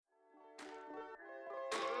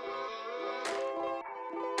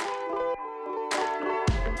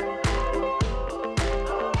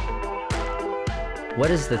What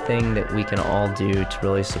is the thing that we can all do to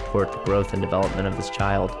really support the growth and development of this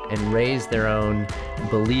child and raise their own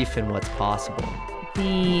belief in what's possible?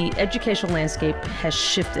 The educational landscape has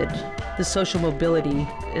shifted. The social mobility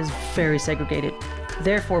is very segregated.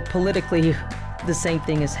 Therefore, politically, the same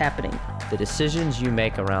thing is happening. The decisions you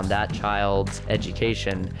make around that child's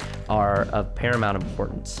education are of paramount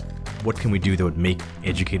importance. What can we do that would make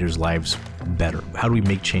educators' lives better? How do we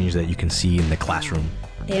make change that you can see in the classroom?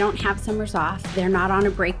 They don't have summers off. They're not on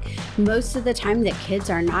a break. Most of the time that kids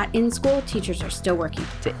are not in school, teachers are still working.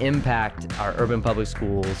 To impact our urban public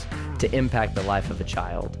schools, to impact the life of a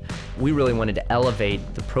child. We really wanted to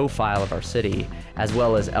elevate the profile of our city, as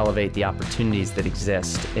well as elevate the opportunities that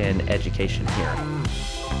exist in education here.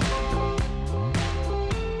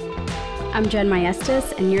 I'm Jen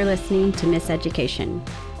Maestas, and you're listening to Miss Education.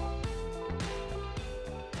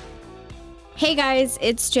 Hey guys,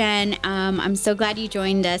 it's Jen. I'm so glad you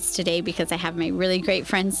joined us today because I have my really great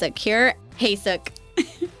friend Sukh here. Hey Sukh.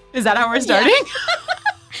 Is that how we're starting?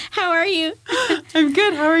 Yeah. How are you? I'm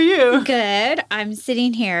good. How are you? Good. I'm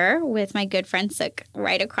sitting here with my good friend Sukh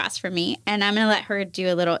right across from me, and I'm going to let her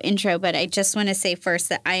do a little intro, but I just want to say first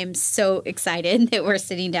that I am so excited that we're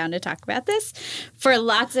sitting down to talk about this for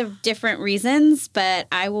lots of different reasons, but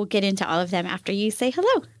I will get into all of them after you say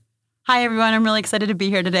hello. Hi, everyone. I'm really excited to be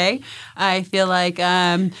here today. I feel like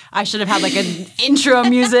I should have had like an intro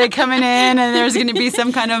music coming in and there's going to be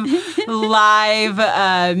some kind of live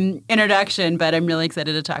introduction, but I'm really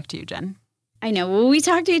excited to talk to you, Jen. I know. Well, we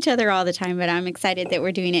talk to each other all the time, but I'm excited that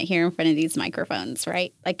we're doing it here in front of these microphones,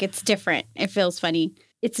 right? Like it's different. It feels funny.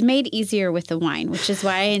 It's made easier with the wine, which is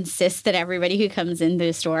why I insist that everybody who comes into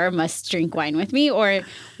the store must drink wine with me or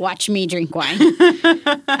watch me drink wine.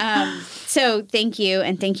 So thank you,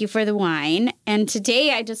 and thank you for the wine. And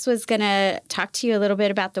today I just was going to talk to you a little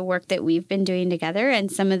bit about the work that we've been doing together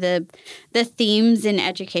and some of the themes in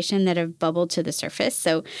education that have bubbled to the surface.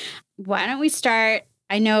 So why don't we start?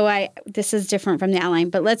 I know this is different from the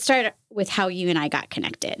outline, but let's start with how you and I got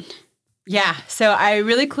connected. Yeah. So I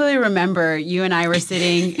really clearly remember you and I were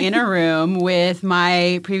sitting in a room with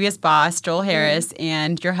my previous boss, Joel Harris,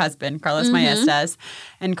 and your husband, Carlos Maestas.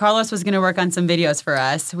 And Carlos was going to work on some videos for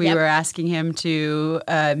us. We were asking him to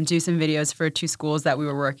do some videos for 2 schools that we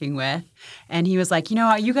were working with. And he was like, you know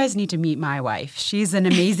what, you guys need to meet my wife. She's an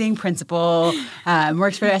amazing principal,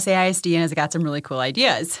 works for SAISD, and has got some really cool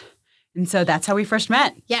ideas. And so that's how we first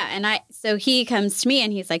met. Yeah. And so he comes to me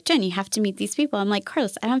and he's like, Jen, you have to meet these people. I'm like,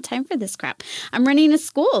 Carlos, I don't have time for this crap. I'm running a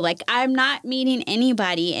school. Like, I'm not meeting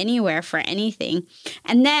anybody anywhere for anything.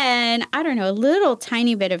 And then, I don't know, a little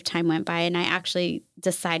tiny bit of time went by and I actually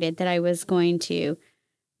decided that I was going to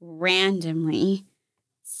randomly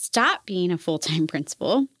stop being a full-time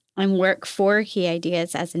principal and work for Key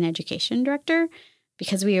Ideas as an education director,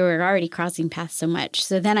 because we were already crossing paths so much.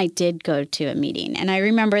 So then I did go to a meeting. And I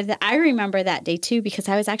remember that day too, because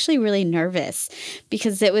I was actually really nervous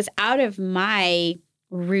because it was out of my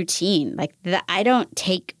routine. Like I don't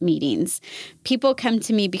take meetings. People come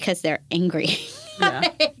to me because they're angry. Yeah.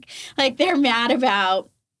 like they're mad about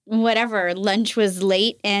whatever, lunch was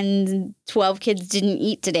late and 12 kids didn't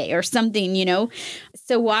eat today or something, you know?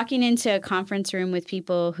 So walking into a conference room with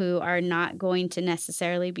people who are not going to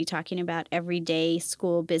necessarily be talking about everyday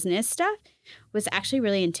school business stuff was actually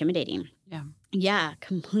really intimidating. Yeah. Yeah,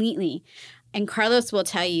 completely. And Carlos will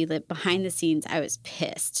tell you that behind the scenes, I was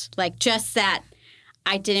pissed. Like just that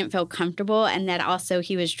I didn't feel comfortable, and that also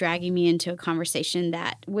he was dragging me into a conversation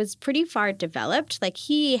that was pretty far developed. Like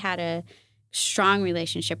he had a strong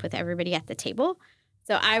relationship with everybody at the table.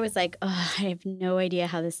 So I was like, oh, I have no idea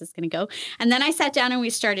how this is going to go. And then I sat down and we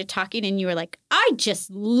started talking and you were like, I just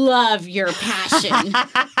love your passion.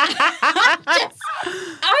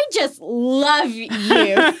 I just love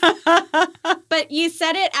you. But you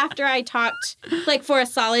said it after I talked like for a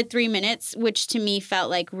solid 3 minutes, which to me felt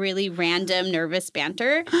like really random, nervous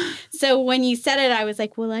banter. So when you said it, I was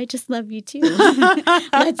like, well, I just love you too.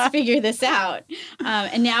 Let's figure this out.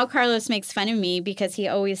 And now Carlos makes fun of me because he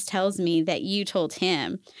always tells me that you told him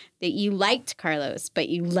that you liked Carlos, but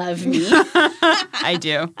you love me. I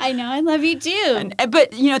do. I know. I love you too.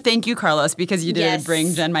 But, you know, thank you, Carlos, because you did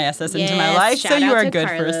bring Jen Maestas into my life. So you are good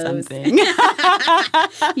Carlos. for something.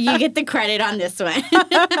 You get the credit on this one.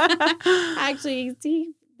 Actually,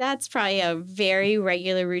 see, that's probably a very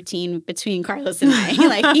regular routine between Carlos and I.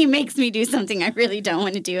 Like, he makes me do something I really don't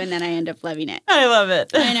want to do, and then I end up loving it. I love it.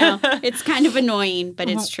 I know. It's kind of annoying, but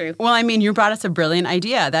it's true. Well, I mean, you brought us a brilliant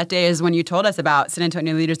idea. That day is when you told us about San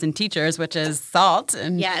Antonio Leaders and Teachers, which is SALT,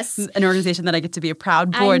 and an organization that I get to be a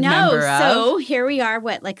proud board member of. So here we are,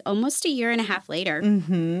 almost a year and a half later.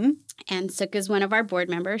 Mm-hmm. And Suk is one of our board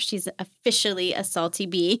members. She's officially a salty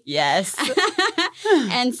bee. Yes.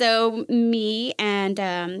 And so me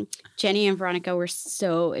and Jenny and Veronica were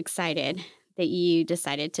so excited that you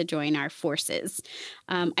decided to join our forces.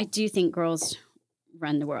 I do think girls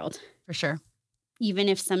run the world. For sure. Even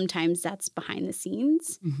if sometimes that's behind the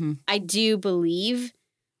scenes. Mm-hmm. I do believe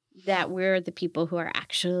that we're the people who are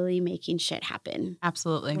actually making shit happen.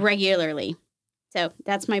 Absolutely. Regularly. So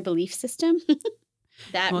that's my belief system.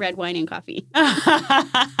 Red wine and coffee.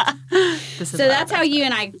 So that's how you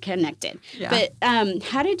and I connected. Yeah. But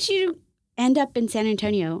how did you end up in San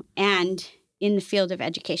Antonio and in the field of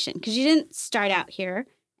education? Because you didn't start out here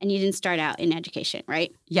and you didn't start out in education,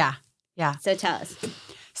 right? Yeah. So tell us.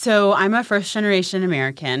 So I'm a first-generation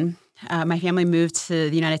American. My family moved to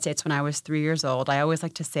the United States when I was 3 years old. I always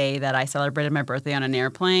like to say that I celebrated my birthday on an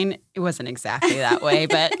airplane. It wasn't exactly that way,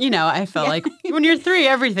 but, I felt like when you're 3,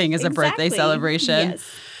 everything is a birthday celebration.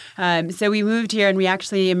 Yes. So we moved here, and we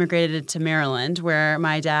actually immigrated to Maryland, where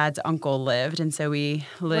my dad's uncle lived. And so we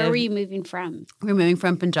lived. Where were you moving from? We were moving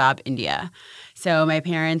from Punjab, India. So my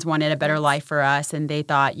parents wanted a better life for us, and they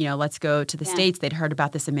thought, let's go to the States. They'd heard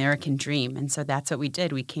about this American dream. And so that's what we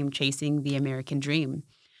did. We came chasing the American dream.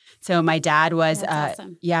 So my dad was,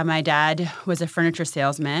 awesome. My dad was a furniture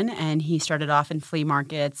salesman, and he started off in flea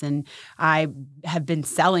markets, and I have been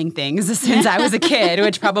selling things since I was a kid,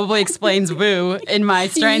 which probably explains Woo in my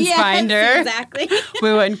Strengths Finder. Exactly.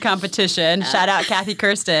 Woo in competition. Shout out Kathy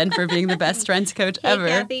Kirsten for being the best strengths coach ever.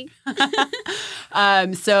 Kathy.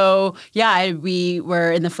 We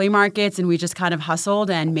were in the flea markets, and we just kind of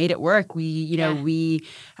hustled and made it work. We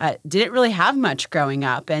didn't really have much growing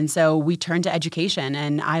up, and so we turned to education,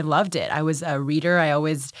 and I loved it. I was a reader. I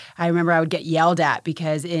remember I would get yelled at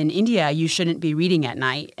because in India you shouldn't be reading at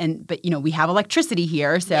night, but we have electricity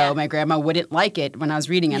here, so my grandma wouldn't like it when I was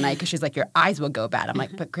reading at night because she's like, your eyes will go bad. I'm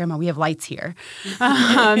like, but Grandma, we have lights here.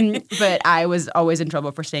 But I was always in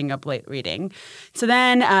trouble for staying up late reading. So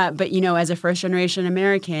then, as a first-generation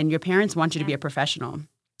American, your parents want you to be a professional.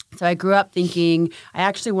 So I grew up thinking I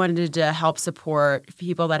actually wanted to help support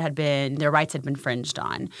people that their rights had been infringed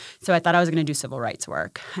on. So I thought I was going to do civil rights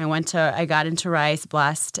work. I got into Rice,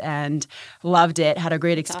 blessed, and loved it, had a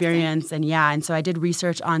great experience. Awesome. And so I did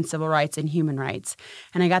research on civil rights and human rights.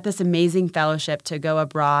 And I got this amazing fellowship to go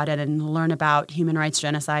abroad and learn about human rights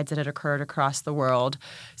genocides that had occurred across the world.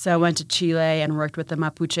 So I went to Chile and worked with the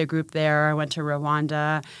Mapuche group there. I went to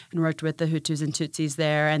Rwanda and worked with the Hutus and Tutsis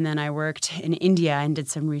there. And then I worked in India and did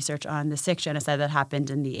some research on the Sikh genocide that happened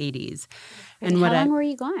in the 80s. And how long were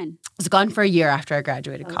you gone? I was gone for a year after I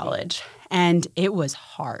graduated college. And it was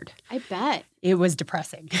hard. I bet. It was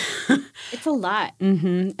depressing. It's a lot.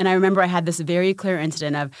 Mm-hmm. And I remember I had this very clear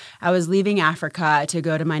incident of I was leaving Africa to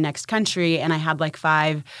go to my next country, and I had like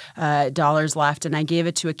 $5 left, and I gave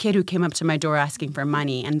it to a kid who came up to my door asking for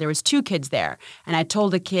money. And there was 2 kids there. And I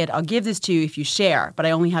told the kid, I'll give this to you if you share, but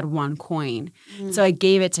I only had 1 coin. Mm. So I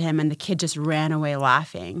gave it to him, and the kid just ran away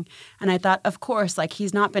laughing. And I thought, of course,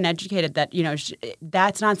 he's not been educated that,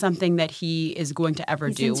 that's not something that he is going to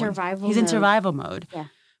ever do. He's in survival mode. Yeah.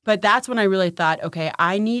 But that's when I really thought, okay,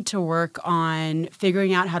 I need to work on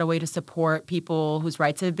figuring out how to support people whose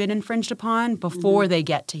rights have been infringed upon before they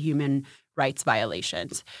get to human rights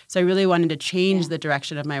violations. So I really wanted to change the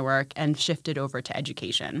direction of my work and shift it over to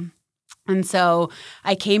education. And so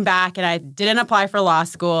I came back, and I didn't apply for law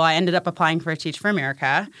school. I ended up applying for Teach for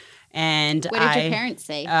America. And what did your parents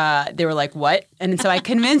say? They were like, what? And so I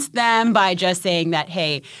convinced them by just saying that,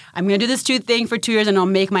 hey, I'm going to do this thing for 2 years, and I'll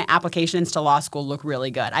make my applications to law school look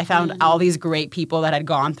really good. I found all these great people that had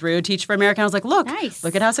gone through Teach for America. I was like, look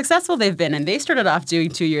at how successful they've been. And they started off doing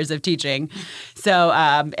 2 years of teaching. So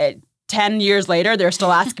 10 years later, they're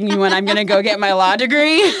still asking me when I'm going to go get my law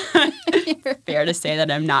degree. Fair to say that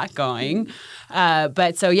I'm not going. I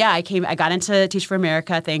got into Teach for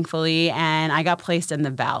America, thankfully, and I got placed in the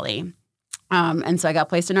Valley. And so I got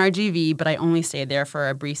placed in RGV, but I only stayed there for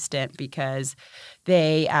a brief stint because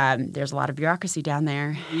there's a lot of bureaucracy down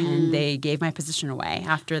there, and they gave my position away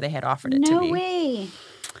after they had offered it to me. No way.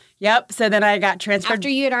 Yep. So then I got transferred. After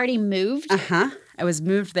you had already moved? Uh-huh. I was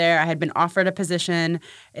moved there. I had been offered a position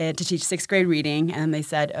to teach 6th grade reading, and they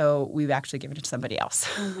said, oh, we've actually given it to somebody else.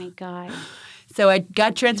 Oh, my God. So I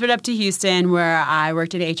got transferred up to Houston, where I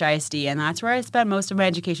worked at HISD, and that's where I spent most of my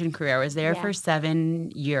education career. I was there for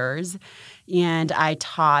 7 years, and I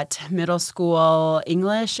taught middle school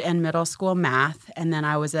English and middle school math, and then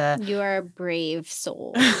I was You are a brave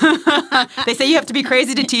soul. They say you have to be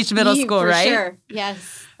crazy to teach middle school, for right? Sure,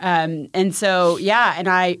 yes. And so,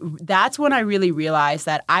 that's when I really realized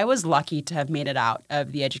that I was lucky to have made it out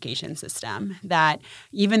of the education system, that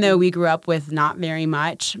even though we grew up with not very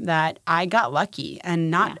much, that I got lucky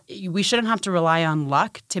and we shouldn't have to rely on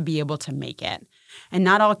luck to be able to make it. And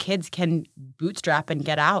not all kids can bootstrap and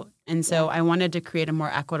get out. And so I wanted to create a more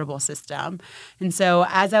equitable system. And so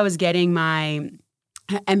as I was getting my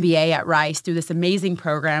MBA at Rice through this amazing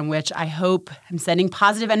program, which I hope I'm sending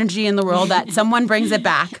positive energy in the world that someone brings it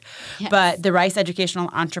back. Yes. But the Rice Educational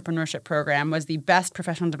Entrepreneurship Program was the best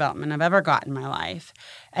professional development I've ever got in my life.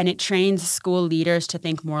 And it trains school leaders to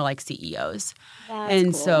think more like CEOs.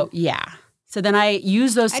 That's cool. So then I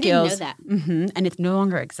use those skills. I didn't know that. And it no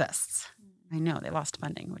longer exists. I know they lost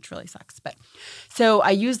funding, which really sucks. But so I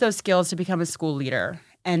used those skills to become a school leader.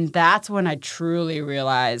 And that's when I truly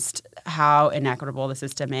realized how inequitable the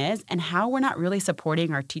system is and how we're not really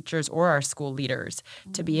supporting our teachers or our school leaders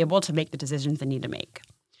to be able to make the decisions they need to make.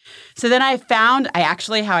 So then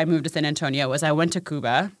how I moved to San Antonio was I went to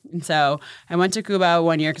Cuba. And so I went to Cuba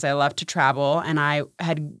one year because I love to travel. And I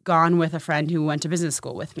had gone with a friend who went to business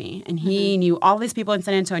school with me. And he knew all these people in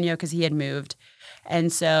San Antonio because he had moved.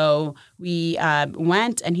 And so we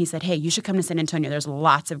went and he said, hey, you should come to San Antonio. There's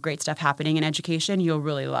lots of great stuff happening in education. You'll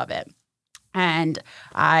really love it. And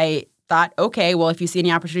I thought, okay, well, if you see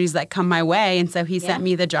any opportunities that come my way. And so he sent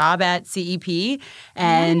me the job at CEP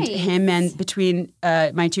and him and between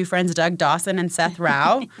my two friends, Doug Dawson and Seth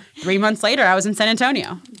Rao, 3 months later, I was in San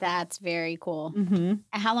Antonio. That's very cool. Mm-hmm.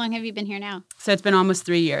 How long have you been here now? So it's been almost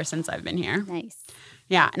 3 years since I've been here. Nice.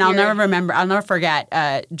 Yeah, and I'll never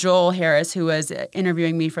forget Joel Harris, who was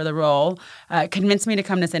interviewing me for the role, convinced me to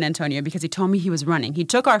come to San Antonio because he told me he was running. He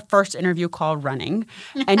took our first interview call running,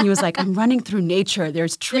 and he was like, I'm running through nature.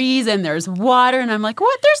 There's trees and there's water. And I'm like,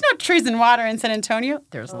 what? There's no trees and water in San Antonio?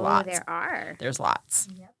 There's lots. There are. There's lots.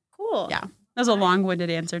 Yep. Cool. Yeah. That was a long-winded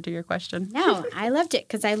answer to your question. No, I loved it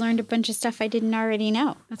because I learned a bunch of stuff I didn't already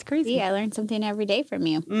know. That's crazy. See, I learned something every day from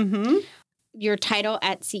you. Mm-hmm. Your title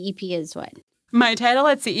at CEP is what? My title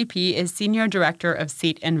at CEP is Senior Director of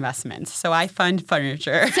Seat Investments. So I fund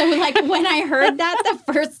furniture. So when I heard that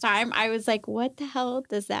the first time, I was like, what the hell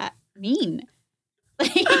does that mean?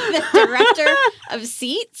 Like the director of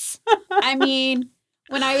seats? I mean,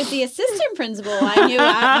 when I was the assistant principal, I knew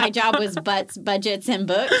my job was butts, budgets, and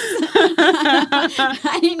books.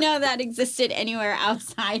 I didn't know that existed anywhere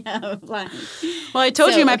outside of lunch. Well, I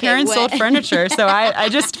told you my parents sold furniture, so I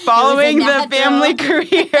just following the family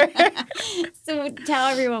career. So tell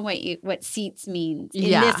everyone what seats means in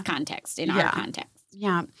this context, in our context.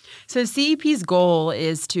 Yeah. So CEP's goal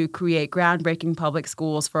is to create groundbreaking public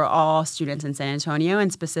schools for all students in San Antonio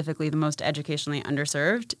and specifically the most educationally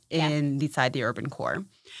underserved inside the urban core.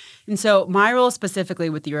 And so my role specifically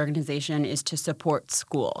with the organization is to support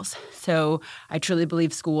schools. So I truly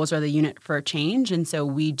believe schools are the unit for change. And so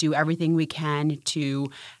we do everything we can to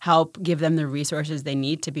help give them the resources they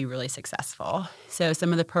need to be really successful. So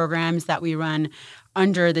some of the programs that we run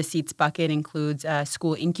under the Seats bucket includes a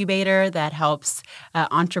school incubator that helps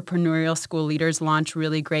entrepreneurial school leaders launch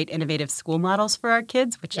really great innovative school models for our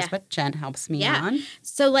kids, which is what Jen helps me on.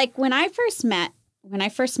 So when I first met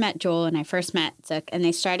Joel and I first met Zook and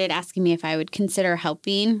they started asking me if I would consider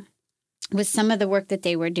helping with some of the work that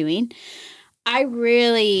they were doing, I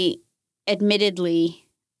really admittedly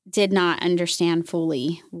did not understand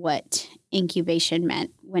fully what incubation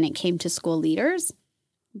meant when it came to school leaders.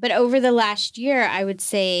 But over the last year, I would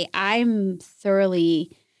say I'm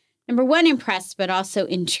thoroughly, number one, impressed, but also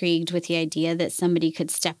intrigued with the idea that somebody could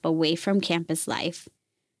step away from campus life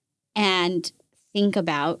and think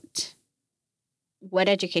about what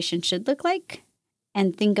education should look like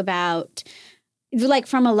and think about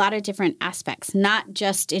from a lot of different aspects, not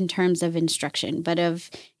just in terms of instruction, but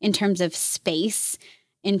in terms of space,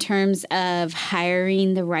 in terms of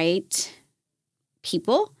hiring the right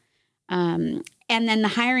people, and then the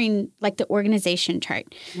hiring, the organization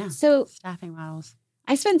chart. Yeah, so staffing models.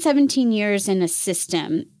 I spent 17 years in a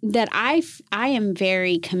system that I am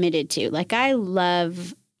very committed to.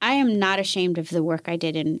 I am not ashamed of the work I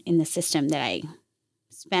did in the system that I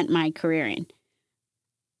spent my career in.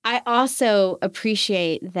 I also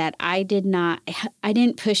appreciate that I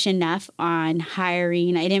didn't push enough on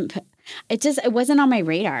hiring. It wasn't on my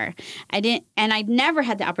radar. I'd never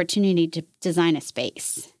had the opportunity to design a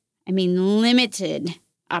space. I mean, limited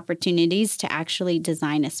opportunities to actually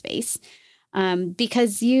design a space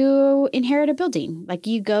because you inherit a building.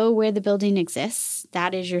 You go where the building exists.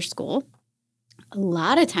 That is your school. A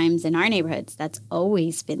lot of times in our neighborhoods, that's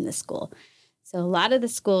always been the school. So a lot of the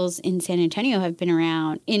schools in San Antonio have been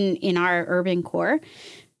around in our urban core.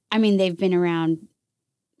 I mean, they've been around,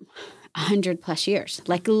 100 plus years,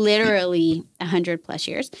 like literally 100 plus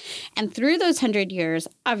years. And through those 100 years,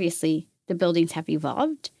 obviously the buildings have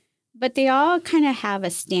evolved, but they all kind of have a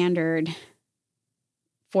standard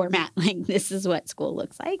format. Like, this is what school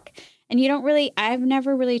looks like. And I've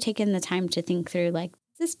never really taken the time to think through, like,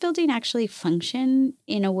 does this building actually function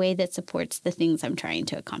in a way that supports the things I'm trying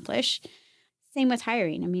to accomplish? Same with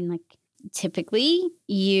hiring. I mean, like, typically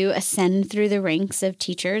you ascend through the ranks of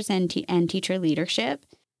teachers and teacher leadership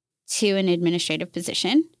to an administrative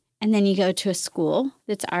position. And then you go to a school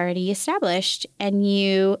that's already established and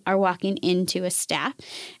you are walking into a staff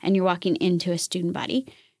and you're walking into a student body.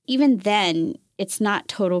 Even then, it's not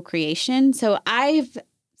total creation. So I've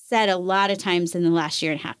said a lot of times in the last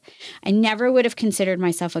year and a half, I never would have considered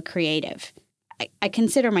myself a creative. I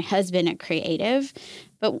consider my husband a creative.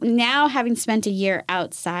 But now, having spent a year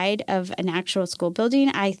outside of an actual school building,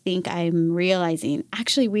 I think I'm realizing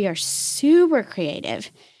actually we are super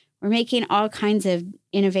creative. We're making all kinds of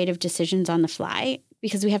innovative decisions on the fly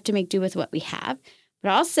because we have to make do with what we have.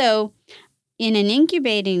 But also, in an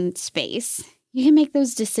incubating space, you can make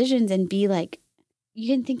those decisions and be like,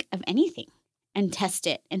 you can think of anything and test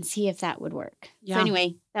it and see if that would work. Yeah. So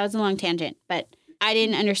anyway, that was a long tangent, but I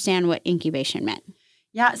didn't understand what incubation meant.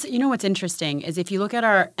 Yeah. So, you know, what's interesting is if you look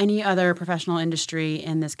at any other professional industry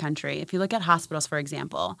in this country, if you look at hospitals, for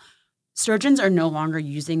example, surgeons are no longer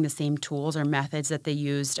using the same tools or methods that they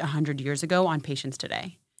used 100 years ago on patients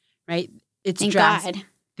today, right? Thank God.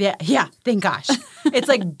 Yeah, thank gosh. It's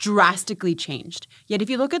like drastically changed. Yet if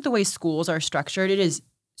you look at the way schools are structured, it is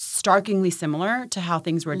starkly similar to how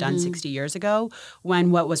things were done 60 years ago, when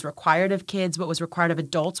what was required of kids, what was required of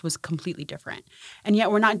adults was completely different. And yet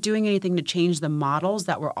we're not doing anything to change the models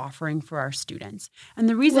that we're offering for our students. And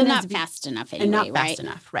the reason is not fast enough anyway, and not right? fast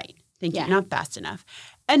enough, right. Thank you. Not fast enough.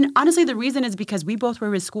 And honestly, the reason is because we both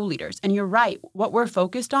were school leaders. And you're right. What we're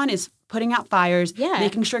focused on is putting out fires,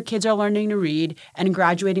 making sure kids are learning to read and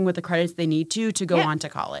graduating with the credits they need to go on to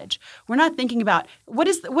college. We're not thinking about what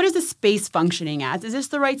is the space functioning as? Is this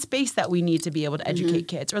the right space that we need to be able to educate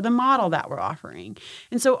kids, or the model that we're offering?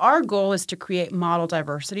 And so our goal is to create model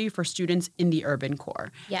diversity for students in the urban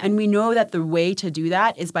core. Yeah. And we know that the way to do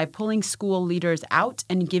that is by pulling school leaders out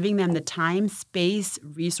and giving them the time, space,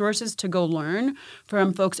 resources to go learn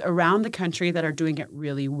from folks around the country that are doing it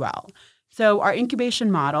really well. So our incubation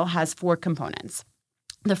model has 4 components.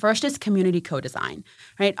 The first is community co-design,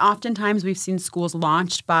 right? Oftentimes we've seen schools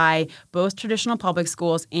launched by both traditional public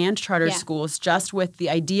schools and charter schools just with the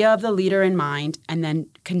idea of the leader in mind and then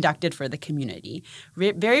conducted for the community.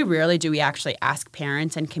 Very rarely do we actually ask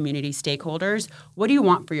parents and community stakeholders, what do you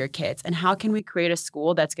want for your kids and how can we create a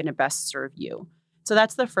school that's going to best serve you? So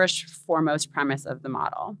that's the first foremost premise of the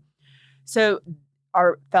model. So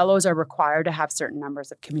our fellows are required to have certain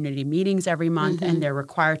numbers of community meetings every month, and they're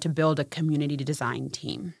required to build a community design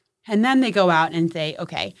team. And then they go out and say,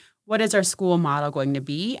 okay, what is our school model going to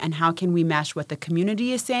be, and how can we mesh what the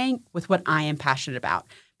community is saying with what I am passionate about?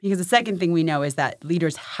 Because the second thing we know is that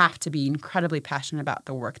leaders have to be incredibly passionate about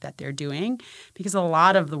the work that they're doing because a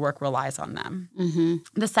lot of the work relies on them.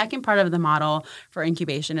 The second part of the model for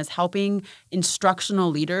incubation is helping instructional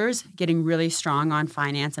leaders getting really strong on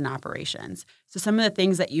finance and operations. So some of the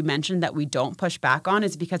things that you mentioned that we don't push back on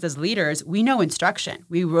is because as leaders, we know instruction.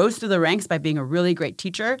 We rose through the ranks by being a really great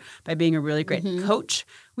teacher, by being a really great coach.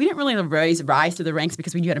 We didn't really rise through the ranks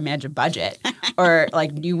because we knew how to manage a budget or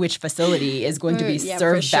like knew which facility is going to be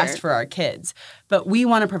served best for our kids. But we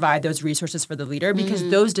want to provide those resources for the leader because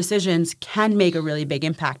those decisions can make a really big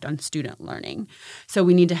impact on student learning. So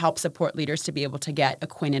we need to help support leaders to be able to get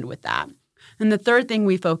acquainted with that. And the third thing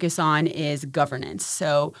we focus on is governance.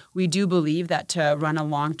 So we do believe that to run a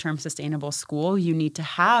long-term sustainable school, you need to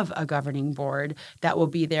have a governing board that will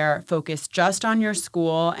be there focused just on your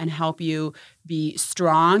school and help you be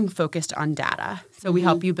strong, focused on data. So we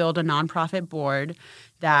help you build a nonprofit board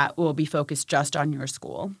that will be focused just on your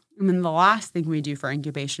school. And then the last thing we do for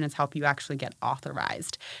incubation is help you actually get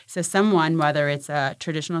authorized. So someone, whether it's a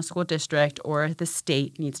traditional school district or the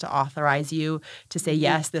state, needs to authorize you to say,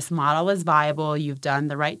 yes, this model is viable, you've done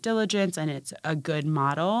the right diligence, and it's a good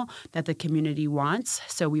model that the community wants,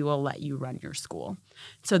 so we will let you run your school.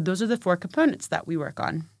 So those are the 4 components that we work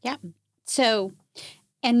on. Yeah. So,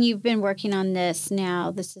 and you've been working on this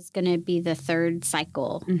now. This is going to be the 3rd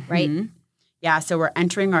cycle, right? Yeah, so we're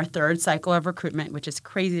entering our 3rd cycle of recruitment, which is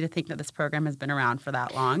crazy to think that this program has been around for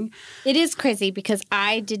that long. It is crazy because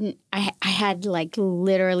I had like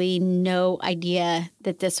literally no idea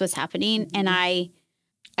that this was happening. And I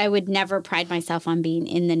would never pride myself on being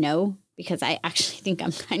in the know because I actually think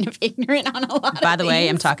I'm kind of ignorant on a lot of By the way,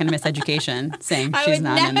 I'm things. talking to Miss Education, saying I she's would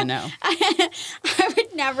not in the know. I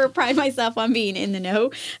would never pride myself on being in the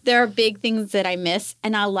know. There are big things that I miss.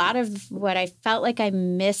 And a lot of what I felt like I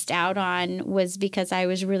missed out on was because I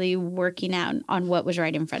was really working out on what was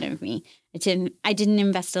right in front of me. I didn't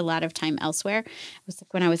invest a lot of time elsewhere. It was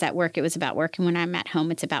like when I was at work, it was about work. And when I'm at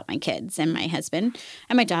home, it's about my kids and my husband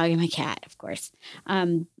and my dog and my cat, of course.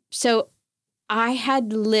 So I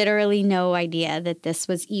had literally no idea that this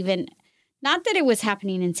was even, not that it was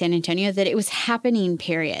happening in San Antonio, that it was happening,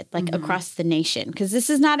 period, like across the nation. Because this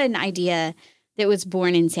is not an idea that was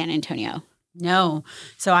born in San Antonio. No.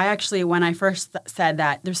 So I actually, when I first said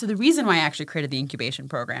that, so the reason why I actually created the incubation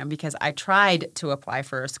program, because I tried to apply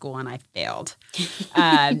for a school and I failed.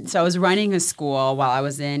 So I was running a school while I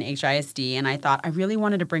was in HISD, and I thought I really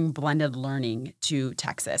wanted to bring blended learning to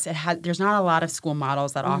Texas. There's not a lot of school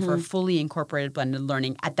models that offer fully incorporated blended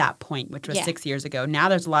learning at that point, which was 6 years ago. Now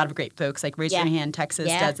there's a lot of great folks like Raise Your Hand Texas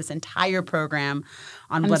does this entire program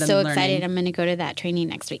on blended learning. I'm so excited. I'm going to go to that training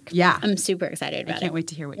next week. Yeah. I'm super excited about it. I can't wait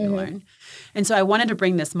to hear what you learn. And so I wanted to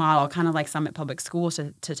bring this model, kind of like Summit Public Schools,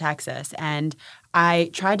 to Texas. And I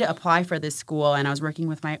tried to apply for this school, and I was working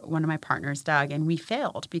with one of my partners, Doug, and we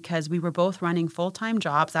failed because we were both running full-time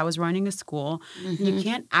jobs. I was running a school. You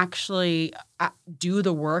can't actually do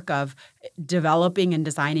the work of developing and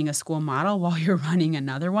designing a school model while you're running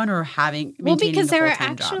another one or maintaining because there are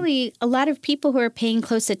full-time actually a lot of people who are paying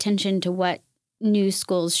close attention to what new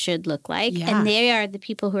schools should look like, and they are the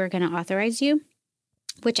people who are going to authorize you.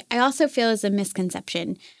 Which I also feel is a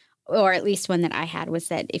misconception, or at least one that I had, was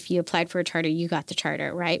that if you applied for a charter, you got the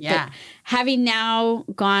charter, right? Yeah. But having now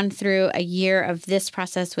gone through a year of this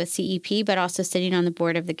process with CEP, but also sitting on the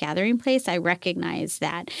board of the Gathering Place, I recognize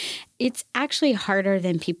that it's actually harder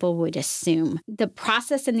than people would assume. The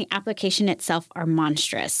process and the application itself are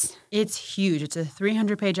monstrous. It's huge. It's a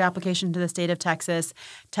 300-page application to the state of Texas.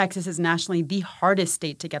 Texas is nationally the hardest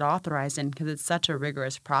state to get authorized in because it's such a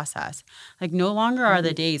rigorous process. Like, no longer are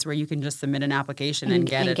the days where you can just submit an application and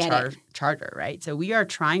get a charter, right? So we are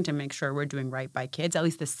trying to make sure we're doing right by kids, at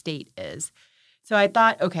least the state is. So I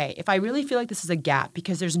thought, okay, if I really feel like this is a gap,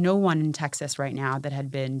 because there's no one in Texas right now that had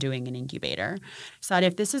been doing an incubator, so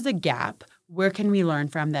if this is a gap, where can we learn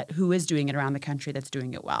from that? Who is doing it around the country that's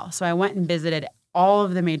doing it well? So I went and visited all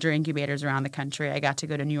of the major incubators around the country. I got to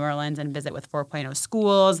go to New Orleans and visit with 4.0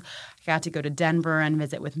 schools. I got to go to Denver and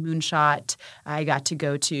visit with Moonshot. I got to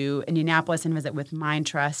go to Indianapolis and visit with Mind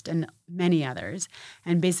Trust and many others,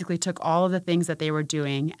 and basically took all of the things that they were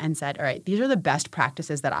doing and said, all right, these are the best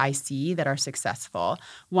practices that I see that are successful.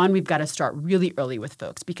 One, we've got to start really early with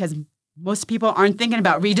folks because most people aren't thinking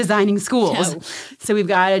about redesigning schools. No. So we've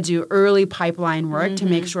got to do early pipeline work to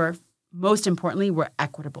make sure, most importantly, we're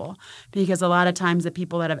equitable, because a lot of times the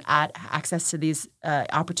people that have had access to these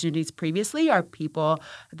opportunities previously are people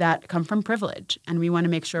that come from privilege, and we want to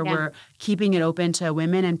make sure we're keeping it open to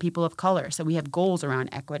women and people of color. So we have goals around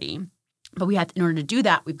equity, but in order to do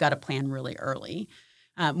that, we've got to plan really early.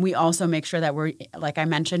 We also make sure that we're, like I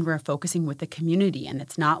mentioned, we're focusing with the community, and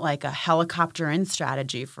it's not like a helicopter-in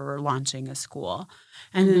strategy for launching a school.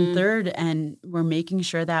 And then third, and we're making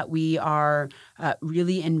sure that we are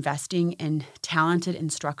really investing in talented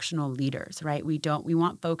instructional leaders, right? We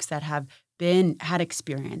want folks that have had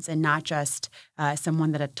experience and not just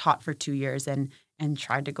someone that had taught for 2 years and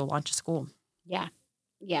tried to go launch a school. Yeah.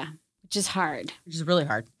 Which is hard. Which is really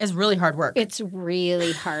hard. It's really hard work. It's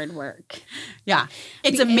really hard work. Yeah.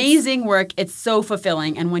 It's amazing work. It's so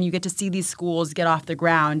fulfilling. And when you get to see these schools get off the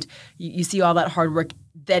ground, you see all that hard work,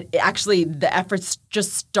 that actually the efforts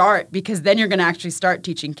just start, because then you're going to actually start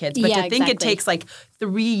teaching kids. But to think it takes like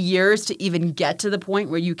 3 years to even get to the point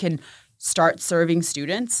where you can start serving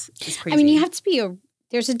students is crazy. I mean, you have to be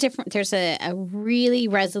there's a really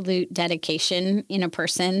resolute dedication in a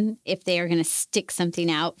person if they are going to stick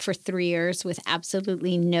something out for 3 years with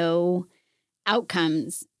absolutely no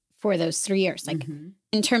outcomes for those 3 years. Like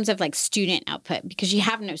in terms of like student output, because you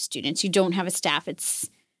have no students, you don't have a staff. It's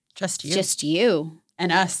just you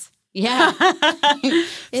and us. Yeah.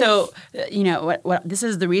 So, what this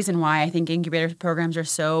is the reason why I think incubator programs are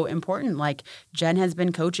so important. Like, Jen has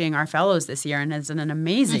been coaching our fellows this year and has done an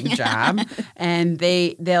amazing job. And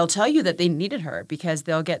they'll tell you that they needed her because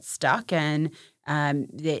they'll get stuck and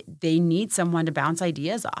they need someone to bounce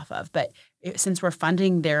ideas off of. But since we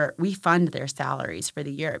fund their salaries for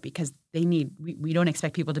the year, because we don't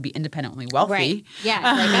expect people to be independently wealthy. Right. Yeah.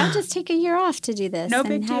 Like, I'll just take a year off to do this. No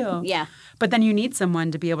big deal. Yeah. But then you need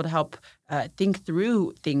someone to be able to help think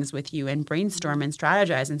through things with you and brainstorm and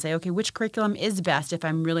strategize and say, okay, which curriculum is best if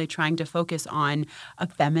I'm really trying to focus on a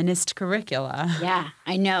feminist curricula? Yeah,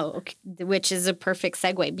 I know, which is a perfect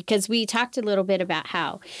segue because we talked a little bit about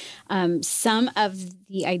how some of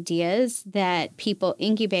the ideas that people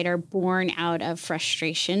incubate are born out of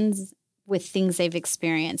frustrations with things they've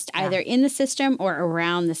experienced, either in the system or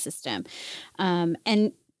around the system.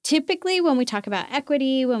 And typically when we talk about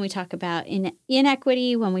equity, when we talk about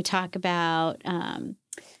inequity, when we talk about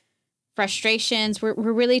frustrations, we're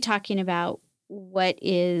really talking about what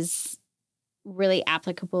is really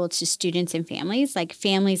applicable to students and families, like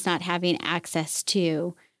families not having access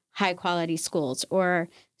to high quality schools or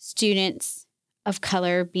students of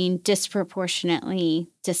color being disproportionately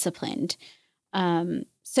disciplined.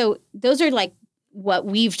 So those are like what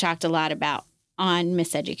we've talked a lot about on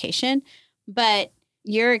Miseducation, but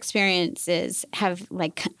your experiences have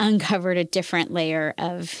like uncovered a different layer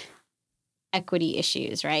of equity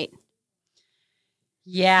issues, right?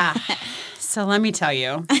 Yeah. So let me tell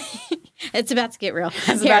you. It's about to get real.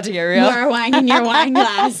 It's about to get real. More wine in your wine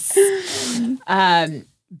glass.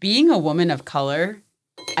 Being a woman of color,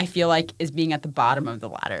 I feel like, is being at the bottom of the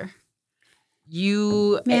ladder.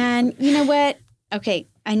 Man, you know what? Okay,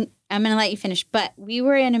 I'm going to let you finish. But we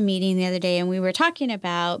were in a meeting the other day and we were talking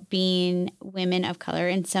about being women of color.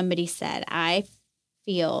 And somebody said, I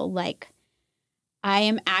feel like I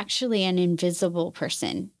am actually an invisible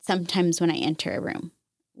person sometimes when I enter a room.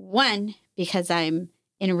 One, because I'm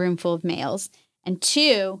in a room full of males. And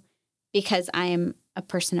two, because I am a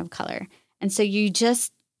person of color. And so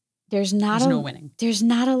there's no winning. There's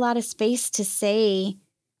not a lot of space to say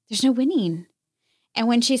there's no winning. And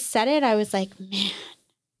when she said it, I was like, man,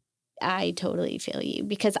 I totally feel you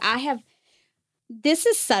because this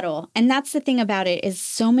is subtle. And that's the thing about it is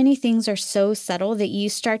so many things are so subtle that you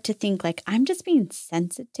start to think like, I'm just being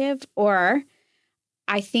sensitive or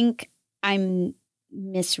I think I'm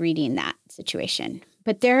misreading that situation.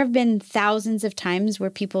 But there have been thousands of times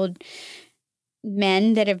where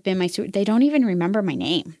men that have been they don't even remember my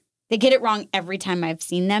name. They get it wrong every time I've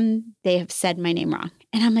seen them. They have said my name wrong.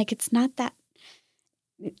 And I'm like, it's not that.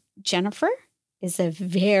 Jennifer is a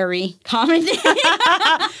very common name.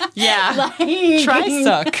 Yeah. Try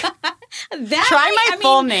Suk. Try my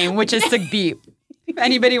full name, which is Sukhdeep. If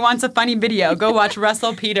anybody wants a funny video, go watch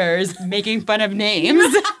Russell Peters making fun of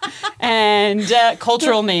names and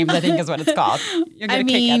cultural names, I think is what it's called. You're going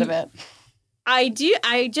to kick out of it. I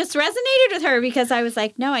just resonated with her because I was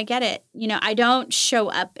like, no, I get it. You know, I don't show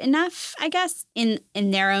up enough, I guess, in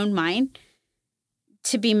their own mind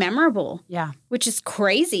to be memorable. Yeah. Which is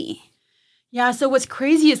crazy. Yeah. So what's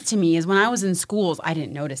craziest to me is when I was in schools, I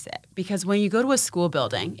didn't notice it. Because when you go to a school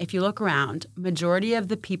building, if you look around, majority of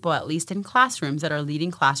the people, at least in classrooms, that are leading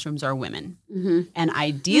classrooms are women. Mm-hmm. And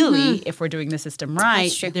ideally, if we're doing the system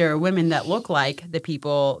right, there are women that look like the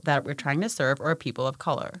people that we're trying to serve or people of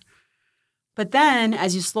color. But then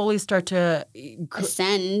as you slowly start to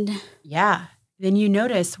ascend. Yeah. Then you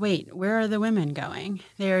notice, wait, where are the women going?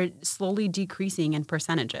 They're slowly decreasing in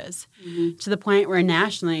percentages to the point where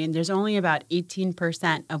nationally there's only about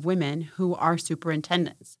 18% of women who are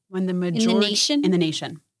superintendents. When the majority in the nation? In the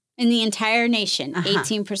nation. In the entire nation,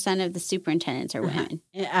 18% of the superintendents are women.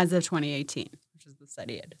 As of 2018, which is the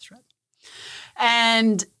study I just read.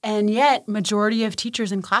 And yet majority of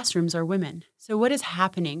teachers in classrooms are women. So what is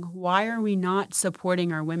happening? Why are we not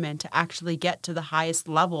supporting our women to actually get to the highest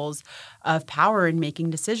levels of power in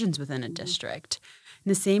making decisions within a district?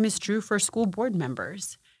 And the same is true for school board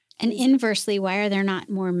members. And inversely, why are there not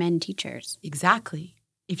more men teachers? Exactly.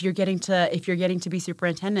 If you're getting to be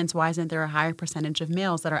superintendents, why isn't there a higher percentage of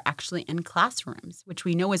males that are actually in classrooms, which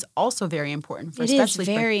we know is also very important It is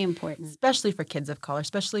very important. Especially for kids of color,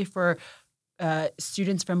 especially for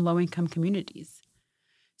students from low-income communities.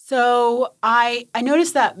 So I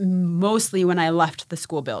noticed that mostly when I left the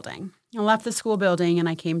school building. I left the school building and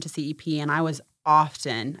I came to CEP and I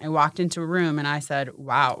walked into a room and I said,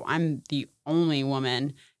 wow, I'm the only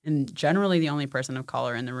woman and generally the only person of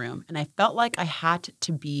color in the room. And I felt like I had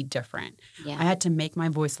to be different. Yeah. I had to make my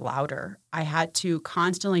voice louder. I had to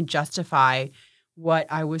constantly justify what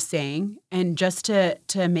I was saying and just to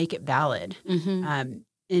make it valid. Mm-hmm.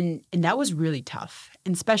 And that was really tough,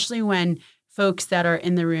 and especially when folks that are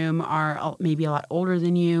in the room are maybe a lot older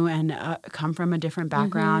than you and come from a different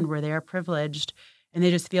background where they are privileged and they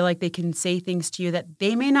just feel like they can say things to you that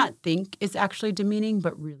they may not think is actually demeaning,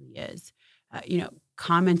 but really is.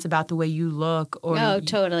 Comments about the way you look or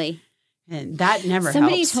totally. And that never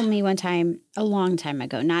Somebody helps. told me one time, a long time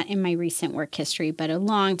ago, not in my recent work history, but a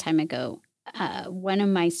long time ago, one of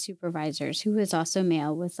my supervisors, who was also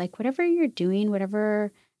male, was like, whatever you're doing,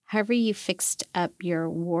 however you fixed up your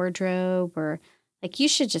wardrobe, or like, you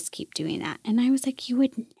should just keep doing that. And I was like, he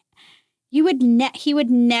would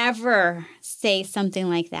never say something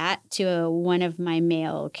like that to one of my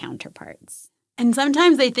male counterparts. And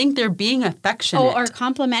sometimes they think they're being affectionate. Or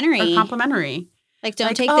complimentary. Like,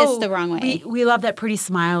 don't take this the wrong way. We love that pretty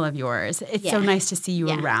smile of yours. It's so nice to see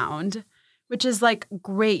you around, which is like,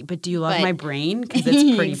 great, but do you love my brain? Because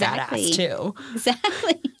it's pretty badass too.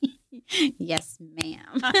 Exactly. Yes,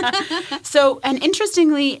 ma'am. So, and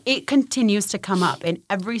interestingly, it continues to come up in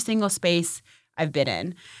every single space I've been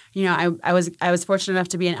in. You know, I was fortunate enough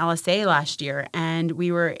to be in LSA last year, and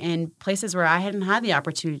we were in places where I hadn't had the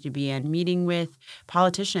opportunity to be in, meeting with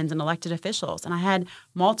politicians and elected officials. And I had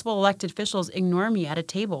multiple elected officials ignore me at a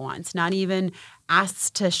table once, not even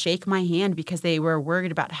asked to shake my hand because they were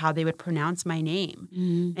worried about how they would pronounce my name,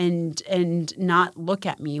 and not look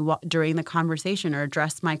at me during the conversation or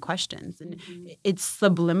address my questions. And it's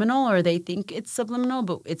subliminal, or they think it's subliminal,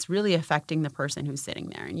 but it's really affecting the person who's sitting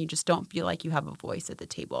there, and you just don't feel like you have a voice at the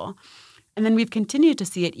table. And then we've continued to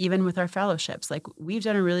see it even with our fellowships. Like, we've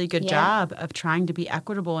done a really good job of trying to be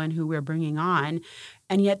equitable in who we're bringing on.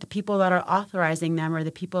 And yet the people that are authorizing them, or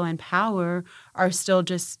the people in power, are still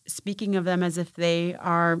just speaking of them as if they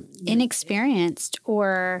are inexperienced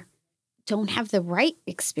or don't have the right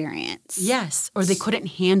experience. Yes. Or they couldn't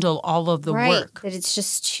handle all of the work. That it's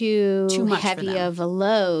just too much heavy of a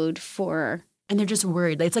load for... And they're just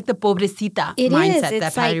worried. It's like the pobrecita mindset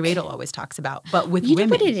that Patty Radel always talks about, but with women. You know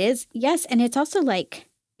what it is? Yes. And it's also like,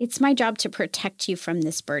 it's my job to protect you from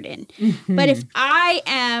this burden. But if I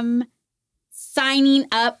am signing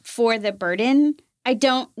up for the burden, I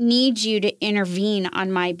don't need you to intervene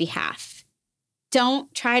on my behalf.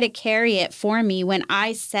 Don't try to carry it for me when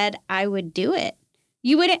I said I would do it.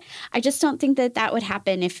 You wouldn't. I just don't think that would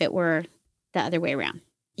happen if it were the other way around.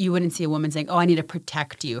 You wouldn't see a woman saying, oh, I need to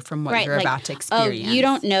protect you from what you're about to experience. Oh, you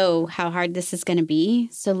don't know how hard this is going to be,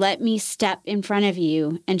 so let me step in front of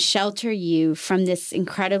you and shelter you from this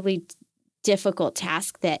incredibly difficult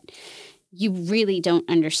task that you really don't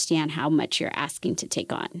understand how much you're asking to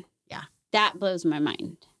take on. Yeah. That blows my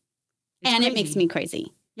mind. It's and crazy. It makes me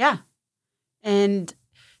crazy. Yeah. And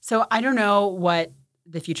so I don't know what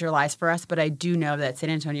the future lies for us, but I do know that San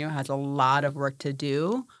Antonio has a lot of work to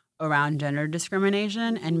do around gender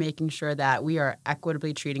discrimination and making sure that we are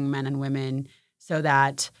equitably treating men and women so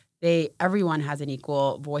that everyone has an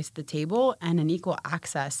equal voice at the table and an equal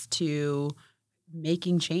access to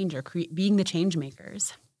making change or being the change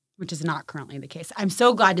makers, which is not currently the case. I'm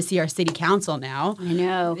so glad to see our city council now. I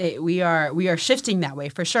know. We are shifting that way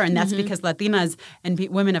for sure. And that's because Latinas and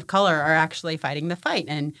women of color are actually fighting the fight.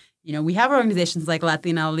 And you know, we have organizations like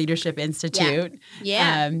Latina Leadership Institute.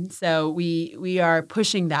 Yeah. So we are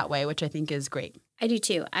pushing that way, which I think is great. I do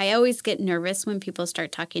too. I always get nervous when people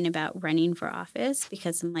start talking about running for office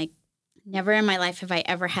because I'm like, never in my life have I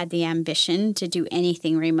ever had the ambition to do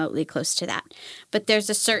anything remotely close to that. But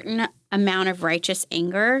there's a certain amount of righteous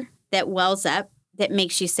anger that wells up that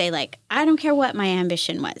makes you say, like, I don't care what my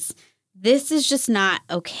ambition was. This is just not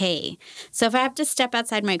okay. So if I have to step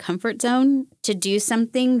outside my comfort zone to do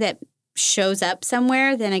something that shows up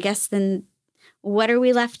somewhere, then I guess what are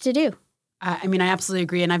we left to do? I mean, I absolutely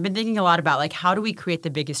agree. And I've been thinking a lot about, like, how do we create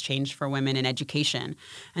the biggest change for women in education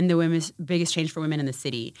and the biggest change for women in the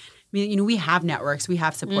city? I mean, you know, we have networks, we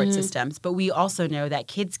have support systems, but we also know that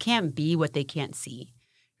kids can't be what they can't see.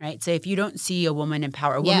 Right. So if you don't see a woman in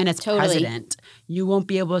power, a woman as president, you won't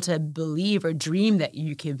be able to believe or dream that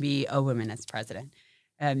you can be a woman as president.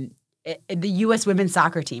 The U.S. women's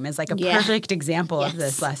soccer team is like a perfect example of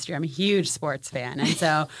this last year. I'm a huge sports fan. And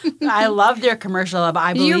so I love their commercial of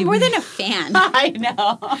I believe. You're more than a fan. I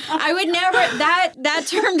know. I would never, that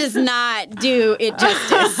term does not do it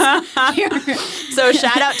justice. So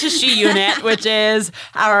shout out to She Unit, which is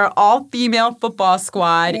our all-female football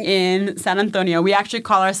squad in San Antonio. We actually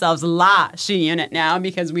call ourselves La She Unit now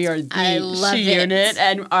because we are the She Unit.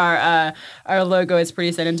 And our logo is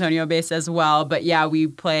pretty San Antonio based as well. But yeah, we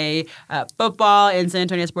play football in San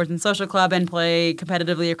Antonio Sports and Social Club and play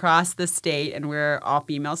competitively across the state, and we're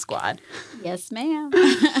all-female squad. Yes, ma'am.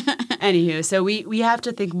 Anywho, so we have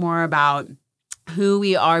to think more about who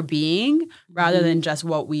we are being rather than just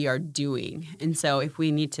what we are doing. And so if we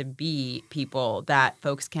need to be people that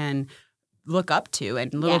folks can look up to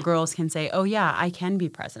and little girls can say, oh, yeah, I can be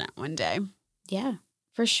president one day. Yeah,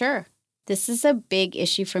 for sure. This is a big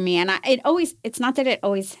issue for me. And it's not that it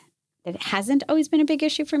hasn't always been a big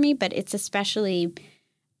issue for me, but it's especially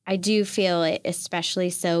I do feel it, especially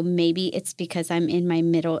so. Maybe it's because I'm in my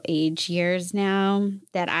middle age years now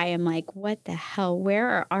that I am like, what the hell?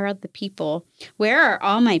 Where are the people? Where are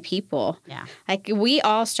all my people? Yeah. Like we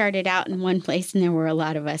all started out in one place and there were a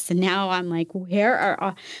lot of us. And now I'm like, where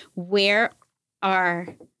are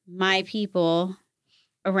my people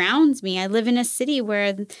around me? I live in a city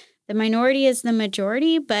where the minority is the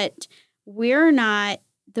majority, but we're not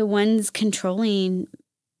the ones controlling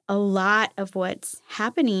a lot of what's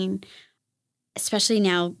happening, especially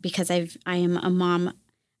now because I am a mom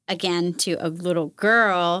again to a little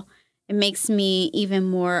girl. It makes me even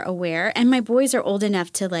more aware. And my boys are old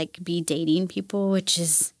enough to like be dating people, which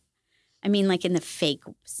is, I mean, like in the fake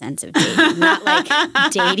sense of dating, not like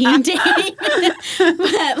dating,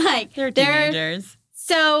 but like They're teenagers.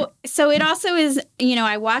 So it also is,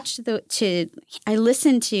 I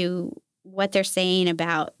listen to what they're saying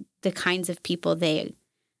about the kinds of people they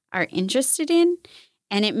are interested in,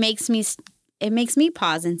 and it makes me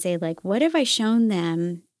pause and say, like, what have I shown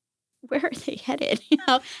them? Where are they headed?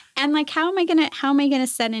 And like, how am I gonna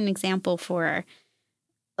set an example for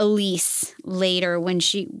Elise later when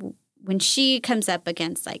she comes up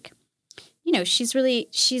against, like,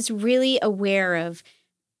 she's really aware of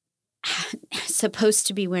supposed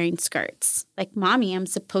to be wearing skirts. Like, mommy, I'm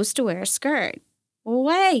supposed to wear a skirt. Well,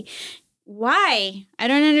 why? I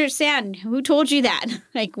don't understand. Who told you that?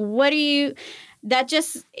 Like,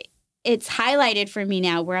 it's highlighted for me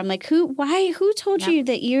now where I'm like, who told you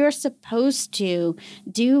that you're supposed to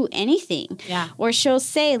do anything? Yeah. Or she'll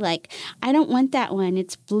say, like, I don't want that one.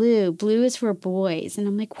 It's blue. Blue is for boys. And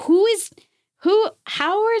I'm like,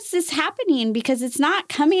 how is this happening? Because it's not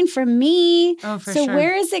coming from me. Oh, for so sure.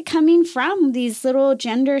 where is it coming from? These little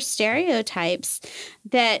gender stereotypes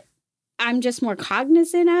that I'm just more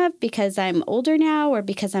cognizant of because I'm older now or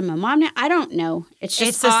because I'm a mom now. I don't know. It's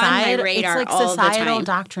just on my radar it's like all the societal time.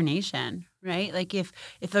 indoctrination, right? Like if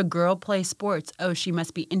a girl plays sports, she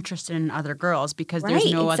must be interested in other girls because there's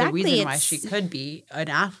Right, no other exactly. reason why she could be an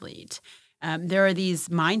athlete. There are these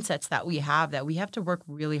mindsets that we have to work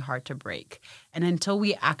really hard to break. And until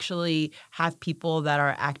we actually have people that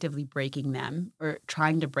are actively breaking them or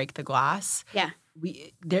trying to break the glass,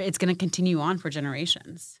 it's going to continue on for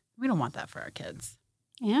generations. We don't want that for our kids.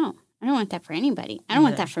 I don't want that for anybody. I don't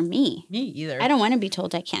want that for me. Me either. I don't want to be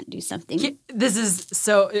told I can't do something. This is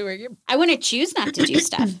so... I want to choose not to do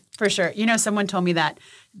stuff. For sure. Someone told me that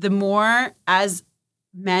the more as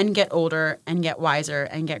men get older and get wiser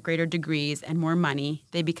and get greater degrees and more money,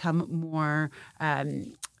 they become more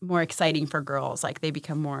exciting for girls. Like they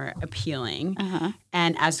become more appealing. Uh-huh.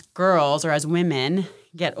 And as girls or as women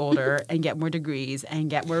get older and get more degrees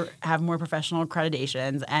and have more professional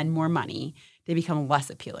accreditations and more money, they become less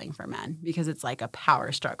appealing for men because it's like a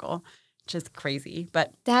power struggle, which is crazy.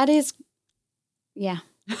 But that is, yeah.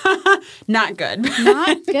 Not good.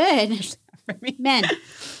 Not good. For me. Men.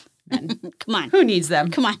 Come on. Who needs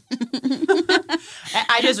them? Come on.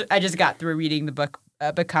 I just got through reading the book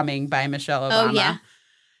Becoming by Michelle Obama. Oh, yeah.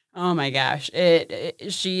 Oh my gosh.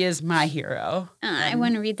 She is my hero. I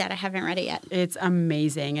want to read that. I haven't read it yet. It's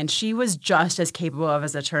amazing. And she was just as capable of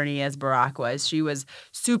an attorney as Barack was. She was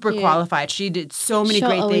super qualified. She did so many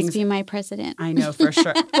great She'll always things. be my president. I know, for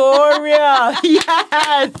sure. For real.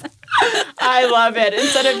 Yes. I love it.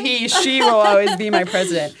 Instead of she will always be my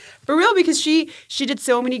president. For real, because she did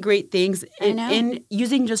so many great things in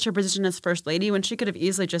using just her position as first lady when she could have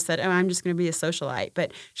easily just said, I'm just going to be a socialite.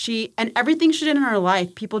 But and everything she did in her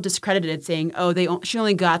life, people discredited it saying, she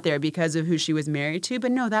only got there because of who she was married to.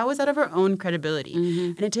 But no, that was out of her own credibility.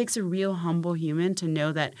 Mm-hmm. And it takes a real humble human to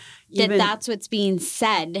know that that's what's being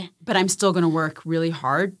said. But I'm still going to work really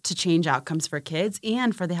hard to change outcomes for kids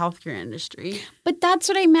and for the healthcare industry. But that's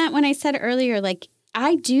what I meant when I said earlier, like,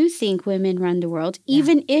 I do think women run the world,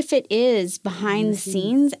 even if it is behind the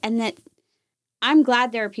scenes, and that I'm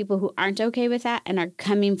glad there are people who aren't okay with that and are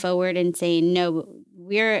coming forward and saying, no,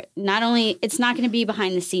 we're not only, it's not going to be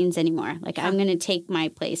behind the scenes anymore. Like, I'm going to take my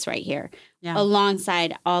place right here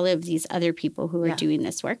alongside all of these other people who are doing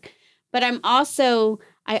this work. But I also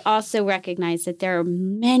recognize that there are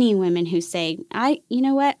many women who say, you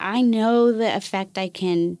know what? I know the effect I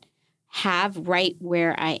can have right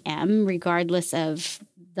where I am, regardless of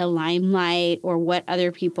the limelight or what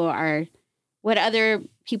other people's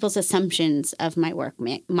assumptions of my work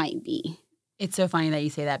might be. It's so funny that you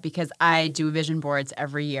say that because I do vision boards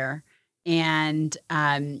every year. And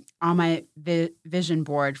on my vision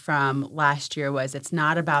board from last year was, it's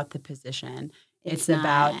not about the position. It's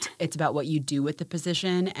about what you do with the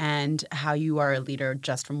position and how you are a leader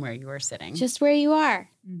just from where you are sitting. Just where you are.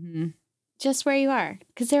 Mm-hmm. Just where you are.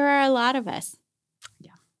 Because there are a lot of us.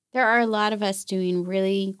 Yeah. There are a lot of us doing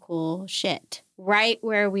really cool shit right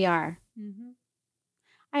where we are.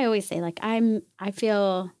 I always say, like, I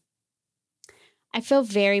feel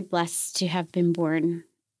very blessed to have been born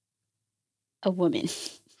a woman.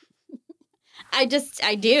 I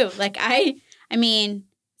do. Like, I mean,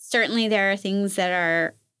 certainly there are things that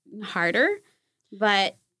are harder,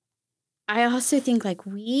 but I also think, like,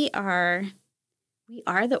 we are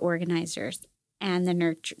the organizers and the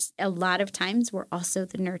nurturers. A lot of times we're also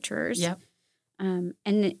the nurturers. Yep.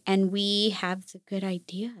 And we have the good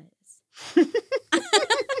ideas.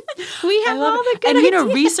 We have all the good ideas. And, you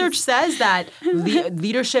know, research says that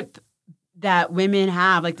leadership that women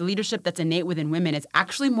have, like the leadership that's innate within women, is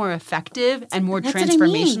actually more effective and more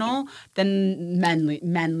transformational than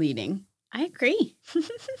men leading. I agree.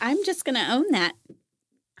 I'm just going to own that.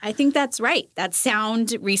 I think that's right. That's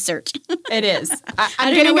sound research. It is.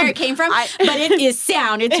 I don't know where it came from, but it is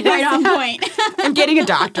sound. It's right on point. I'm getting a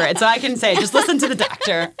doctorate, so I can say, just listen to the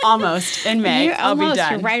doctor. Almost in May. I'll be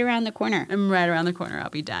done. You're right around the corner. I'm right around the corner. I'll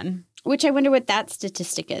be done. Which I wonder what that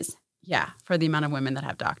statistic is. Yeah, for the amount of women that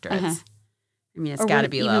have doctorates. Uh-huh. I mean, it's got to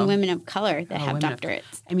be low. Even women of color that have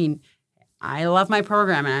doctorates. I mean, I love my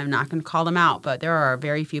program, and I'm not going to call them out, but there are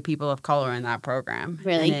very few people of color in that program.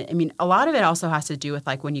 Really? And a lot of it also has to do with,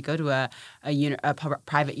 like, when you go to a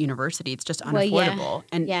private university, it's just unaffordable.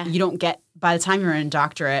 And you don't get, by the time you're in a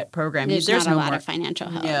doctorate program, there's not no a lot of financial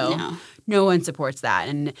help. No one supports that.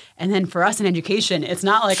 And then for us in education, it's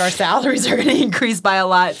not like our salaries are going to increase by a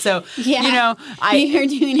lot. So, you know, you're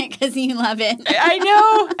doing it because you love it. I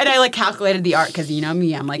know. And I calculated the because you know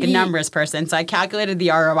me, I'm like a numbers person. So I calculated the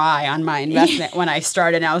ROI on my investment when I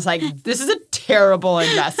started. And I was like, this is a terrible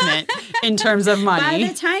investment in terms of money. By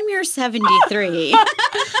the time you're 73,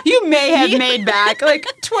 you may have made back like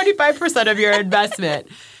 25% of your investment.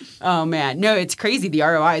 Oh, man. No, it's crazy. The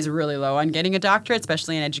ROI is really low on getting a doctorate,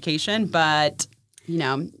 especially in education. But, you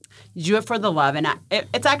know, you do it for the love. And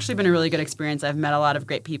it's actually been a really good experience. I've met a lot of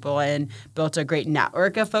great people and built a great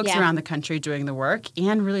network of folks around the country doing the work,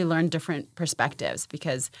 and really learned different perspectives,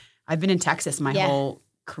 because I've been in Texas my whole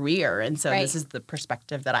career. And so this is the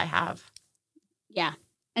perspective that I have. Yeah.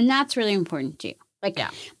 And that's really important too. Like,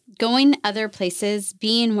 going other places,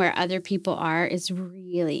 being where other people are, is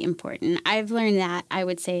really important. I've learned that, I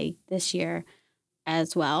would say, this year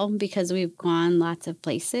as well, because we've gone lots of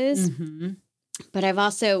places. Mm-hmm. But I've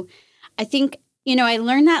also, I think, you know, I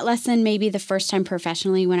learned that lesson maybe the first time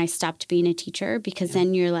professionally when I stopped being a teacher, because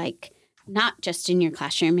then you're like not just in your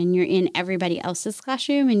classroom, and you're in everybody else's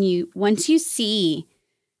classroom. And once you see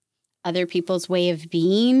other people's way of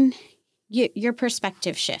being, your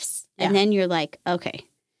perspective shifts. And then you're like, okay,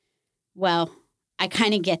 well, I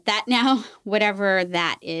kind of get that now, whatever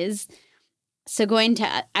that is. So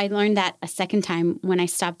I learned that a second time when I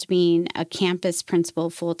stopped being a campus principal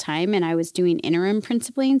full time, and I was doing interim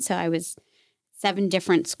principaling. So I was 7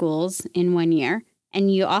 different schools in 1 year.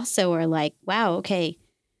 And you also are like, wow, okay,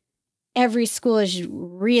 every school is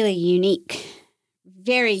really unique,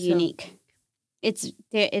 very unique. It's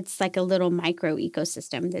like a little micro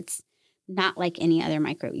ecosystem that's not like any other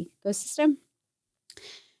micro ecosystem.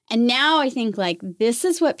 And now I think, like, this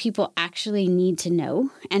is what people actually need to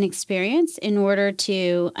know and experience in order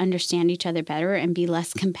to understand each other better and be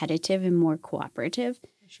less competitive and more cooperative.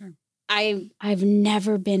 Sure. I've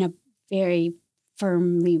never been a very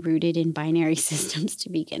firmly rooted in binary systems to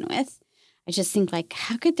begin with. I just think, like,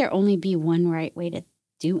 how could there only be one right way to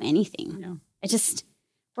do anything? No.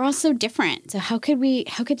 We're all so different. So how could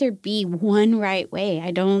there be one right way?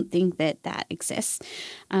 I don't think that exists.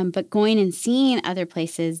 But going and seeing other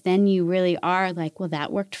places, then you really are like, well,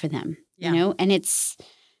 that worked for them, you know? And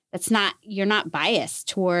you're not biased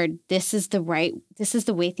toward this is the way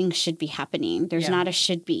things should be happening. There's not a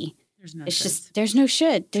should be. There's no it's should. Just, there's no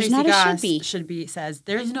should. There's Tracy not a Goss should be. Should be says,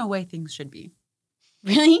 there's no way things should be.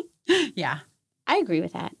 Really? Yeah. I agree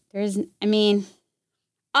with that.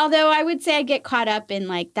 Although I would say I get caught up in,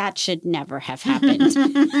 like, that should never have happened.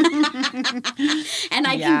 And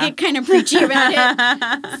I can get kind of preachy about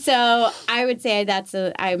it. So I would say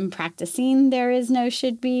I'm practicing there is no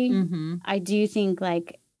should be. Mm-hmm. I do think,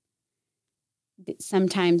 like,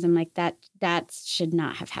 sometimes I'm like, that should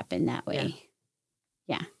not have happened that way.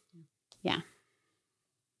 Yeah.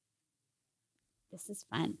 This is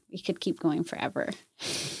fun. We could keep going forever.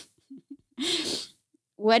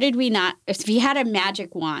 What did we not, if you had a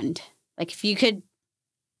magic wand, like if you could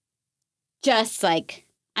just like,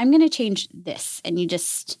 I'm going to change this, and you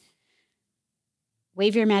just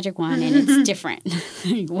wave your magic wand and it's different.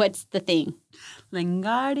 What's the thing?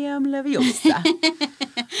 Wingardium Leviosa.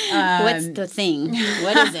 What's the thing?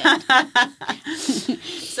 What is it?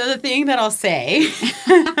 So the thing that I'll say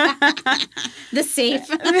The safe.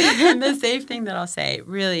 The safe thing that I'll say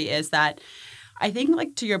really is that I think,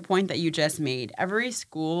 like, to your point that you just made, every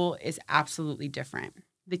school is absolutely different.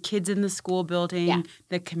 The kids in the school building,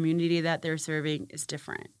 the community that they're serving is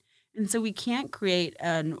different. And so we can't create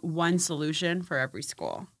one solution for every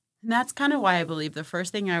school. And that's kind of why I believe the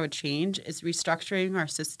first thing I would change is restructuring our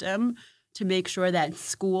system to make sure that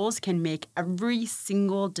schools can make every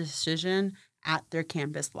single decision at their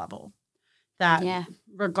campus level. That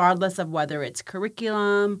regardless of whether it's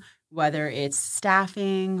curriculum, whether it's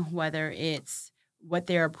staffing, whether it's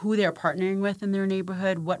who they're partnering with in their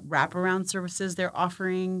neighborhood, what wraparound services they're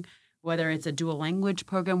offering, whether it's a dual language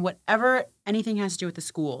program, whatever anything has to do with the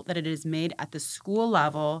school, that it is made at the school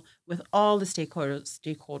level with all the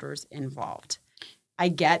stakeholders involved. I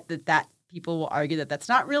get that people will argue that that's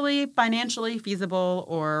not really financially feasible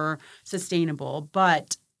or sustainable,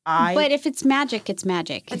 but if it's magic, it's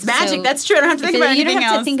magic. It's magic. So that's true. I don't have to think about anything else. You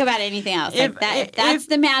don't have to think about anything else. If that's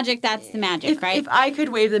the magic, that's the magic, right? If I could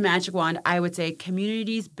wave the magic wand, I would say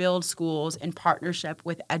communities build schools in partnership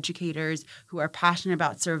with educators who are passionate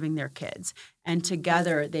about serving their kids. And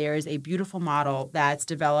together, there is a beautiful model that's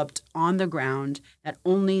developed on the ground that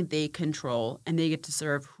only they control, and they get to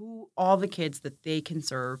serve all the kids that they can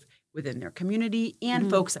serve within their community and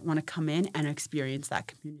folks that want to come in and experience that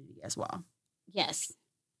community as well. Yes.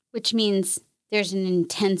 Which means there's an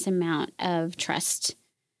intense amount of trust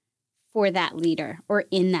for that leader or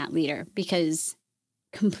in that leader, because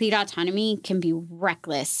complete autonomy can be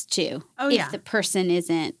reckless too if the person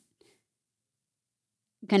isn't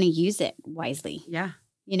going to use it wisely. Yeah.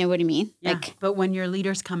 You know what I mean? Yeah. But when your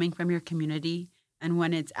leader's coming from your community and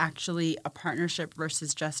when it's actually a partnership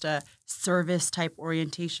versus just a service type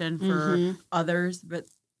orientation for others, but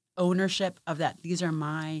ownership of that, these are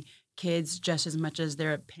my kids just as much as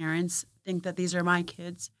their parents think that these are my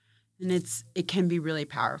kids. And it can be really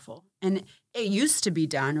powerful. And it used to be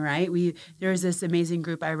done, right? There's this amazing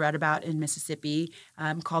group I read about in Mississippi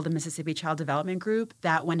called the Mississippi Child Development Group,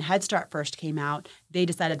 that when Head Start first came out, they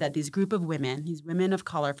decided that these group of women, these women of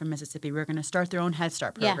color from Mississippi, were going to start their own Head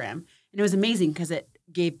Start program. And it was amazing because it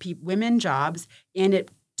gave women jobs and it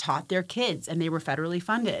taught their kids, and they were federally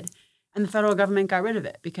funded. And the federal government got rid of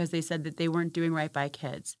it because they said that they weren't doing right by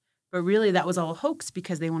kids. But really, that was all a hoax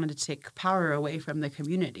because they wanted to take power away from the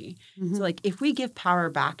community. So, if we give power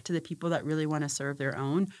back to the people that really want to serve their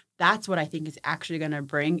own, that's what I think is actually going to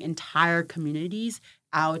bring entire communities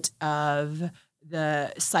out of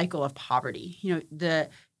the cycle of poverty. You know,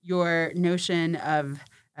 your notion of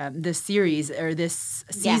this series or this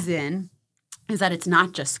season is that it's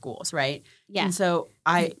not just schools, right? Yeah. And so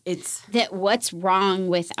it's that what's wrong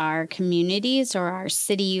with our communities or our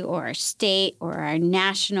city or our state or our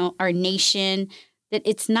nation, that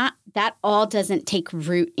it's not, that all doesn't take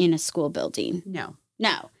root in a school building. No.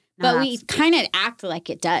 But we kind of act like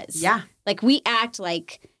it does. Yeah. Like we act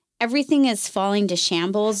like everything is falling to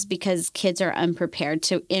shambles because kids are unprepared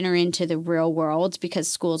to enter into the real world because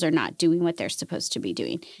schools are not doing what they're supposed to be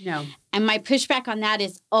doing. No. And my pushback on that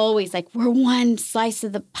is always like, we're one slice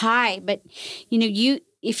of the pie. But, you know,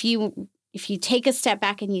 if you take a step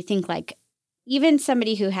back and you think like even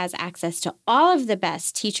somebody who has access to all of the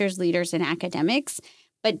best teachers, leaders, and academics,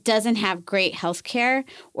 but doesn't have great health care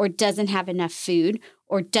or doesn't have enough food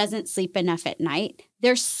or doesn't sleep enough at night,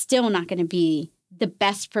 they're still not going to be the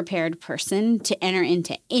best prepared person to enter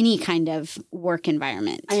into any kind of work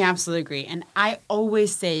environment. I absolutely agree. And I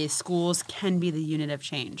always say schools can be the unit of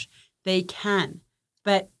change. They can.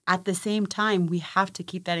 But at the same time, we have to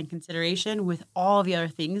keep that in consideration with all the other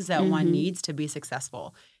things that one needs to be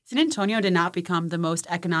successful. San Antonio did not become the most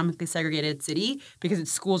economically segregated city because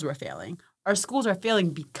its schools were failing. Our schools are failing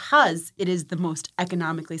because it is the most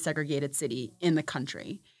economically segregated city in the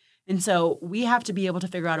country. And so we have to be able to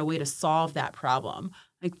figure out a way to solve that problem.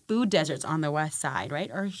 Like food deserts on the west side, right,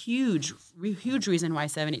 are a huge reason why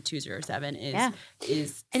 78207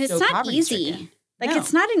 is and it's so not easy. poverty-stricken. Like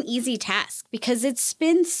it's not an easy task because it's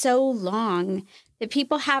been so long that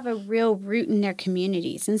people have a real root in their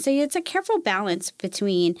communities. And so it's a careful balance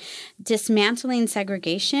between dismantling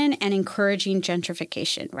segregation and encouraging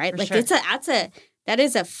gentrification, right? For sure. That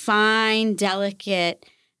is a fine, delicate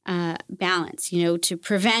balance, you know, to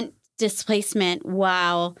prevent displacement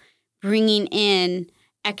while bringing in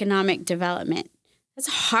economic development. That's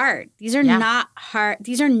hard. These are not hard.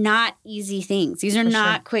 These are not easy things. These are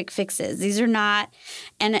not quick fixes. These are not.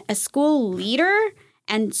 And a school leader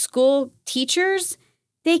and school teachers,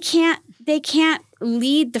 they can't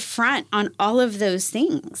lead the front on all of those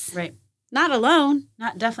things. Right. Not alone.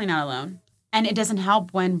 Definitely not alone. And it doesn't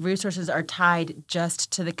help when resources are tied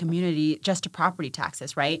just to the community, just to property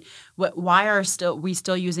taxes, right? Why are we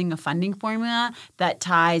still using a funding formula that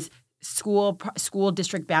ties school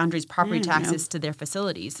district boundaries, property taxes to their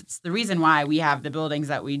facilities? It's the reason why we have the buildings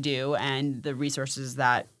that we do and the resources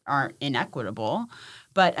that are inequitable.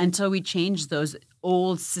 But until we change those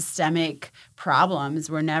old systemic problems,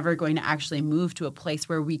 we're never going to actually move to a place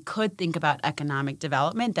where we could think about economic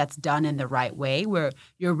development that's done in the right way, where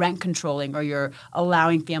you're rent controlling or you're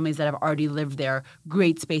allowing families that have already lived there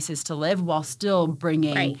great spaces to live while still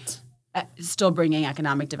bringing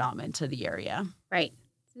economic development to the area. Right.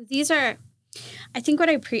 So these are, I think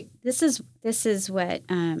this is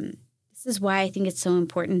why I think it's so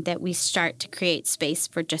important that we start to create space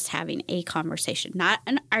for just having a conversation, not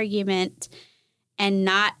an argument and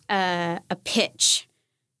not a pitch.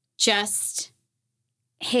 Just,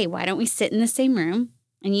 hey, why don't we sit in the same room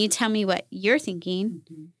and you tell me what you're thinking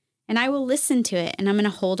and I will listen to it and I'm going to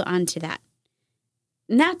hold on to that.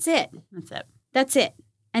 And that's it. That's it.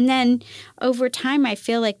 And then over time, I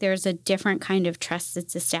feel like there's a different kind of trust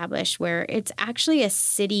that's established where it's actually a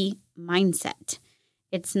city mindset.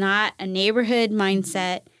 It's not a neighborhood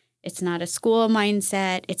mindset. It's not a school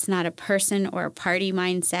mindset. It's not a person or a party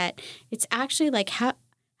mindset. It's actually like how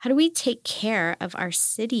do we take care of our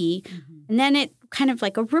city? And then it kind of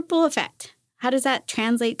like a ripple effect. How does that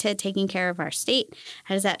translate to taking care of our state?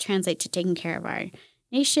 How does that translate to taking care of our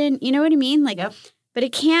nation? You know what I mean? Like, but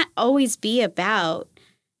it can't always be about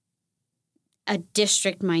a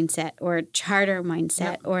district mindset or a charter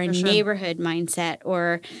mindset or a neighborhood mindset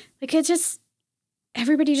or like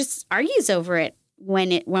everybody just argues over it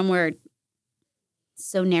when we're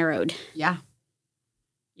so narrowed. Yeah,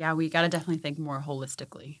 we got to definitely think more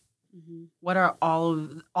holistically. What are all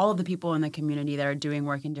of the people in the community that are doing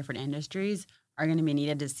work in different industries are going to be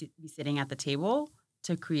needed to be sitting at the table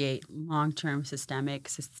to create long-term, systemic,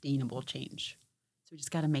 sustainable change. So we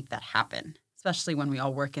just got to make that happen, especially when we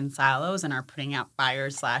all work in silos and are putting out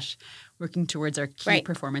fires / working towards our key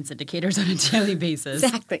performance indicators on a daily basis.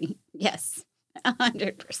 Exactly. Yes.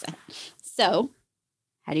 100%. So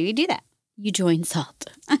how do you do that? You join SALT.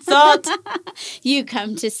 SALT. You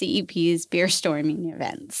come to CEP's beer storming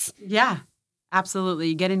events. Yeah, absolutely.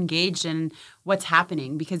 You get engaged in what's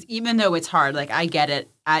happening because even though it's hard, like I get it,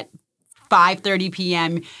 at 5:30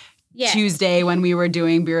 p.m. Tuesday when we were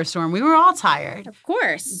doing Beer Storm, we were all tired. Of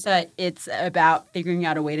course. But it's about figuring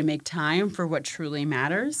out a way to make time for what truly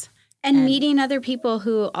matters. And meeting other people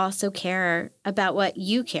who also care about what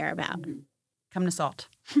you care about. Come to SALT.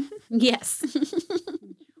 Yes.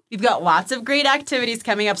 We've got lots of great activities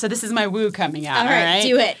coming up. So this is my woo coming out. All right,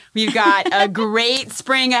 do it. We've got a great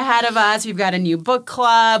spring ahead of us. We've got a new book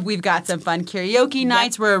club. We've got some fun karaoke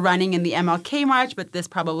nights. We're running in the MLK March, but this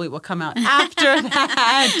probably will come out after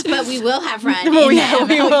that. But we will have run in the MLK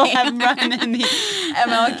We will have run in the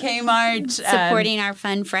MLK March. Supporting our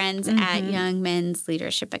fun friends at Young Men's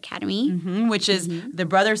Leadership Academy. Which is the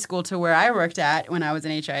brother school to where I worked at when I was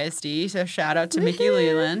in HISD. So shout out to Mickey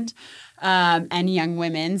Leland. And Young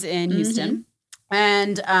Women's in Houston.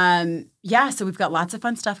 And so we've got lots of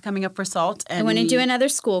fun stuff coming up for SALT. And I want to do another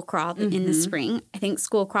school crawl in the spring. I think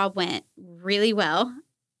school crawl went really well.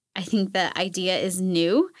 I think the idea is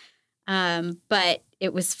new, but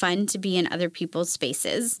it was fun to be in other people's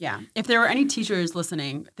spaces. Yeah. If there were any teachers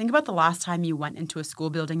listening, think about the last time you went into a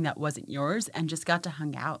school building that wasn't yours and just got to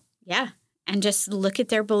hang out. Yeah. And just look at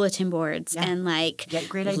their bulletin boards and get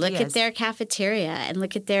great ideas. Look at their cafeteria and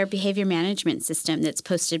look at their behavior management system that's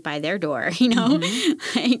posted by their door, you know?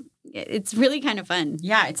 Like, it's really kind of fun.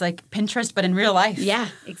 Yeah, it's like Pinterest, but in real life. Yeah,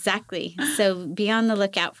 exactly. So be on the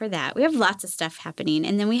lookout for that. We have lots of stuff happening.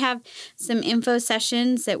 And then we have some info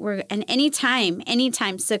sessions and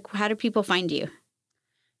anytime. So how do people find you?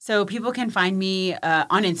 So people can find me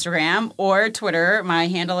on Instagram or Twitter. My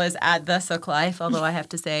handle is @thesooklife, although I have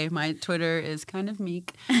to say my Twitter is kind of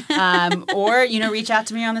meek. Or, reach out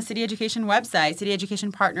to me on the City Education website.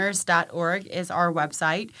 CityEducationPartners.org is our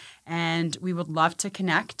website. And we would love to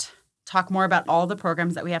connect, talk more about all the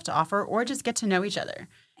programs that we have to offer, or just get to know each other.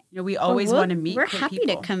 We always want to meet people. We're happy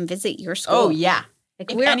to come visit your school. Oh, yeah.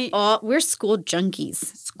 We're school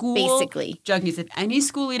junkies, basically. Junkies. If any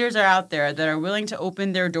school leaders are out there that are willing to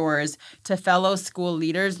open their doors to fellow school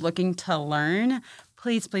leaders looking to learn,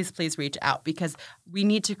 please, please, please reach out because we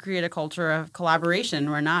need to create a culture of collaboration.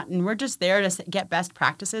 We're just there to get best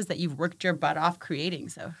practices that you've worked your butt off creating.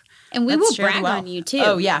 And we will brag on you, too.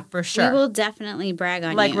 Oh, yeah, for sure. We will definitely brag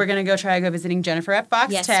on you. Like we're going to go visiting Jennifer at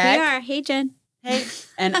Fox Tech. Yes, we are. Hey, Jen. Hey,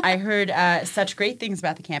 and I heard such great things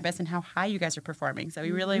about the campus and how high you guys are performing. So we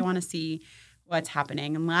really want to see what's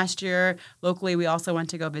happening. And last year, locally, we also went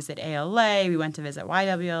to go visit ALA. We went to visit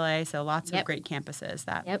YWLA. So lots of great campuses.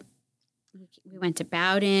 Yep. We went to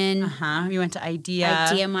Bowdoin. We went to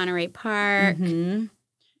IDEA Monterey Park. Mm-hmm.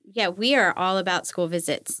 Yeah, we are all about school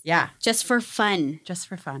visits. Yeah. Just for fun. Just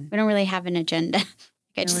for fun. We don't really have an agenda.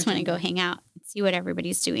 I just want to go hang out and see what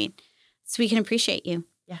everybody's doing so we can appreciate you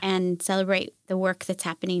and celebrate the work that's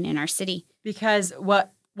happening in our city. Because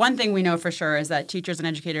one thing we know for sure is that teachers and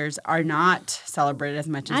educators are not celebrated as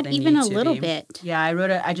much as they need to be. Not even a little bit. Yeah,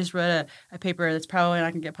 I just wrote a paper that's probably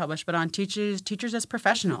not going to get published, but on teachers as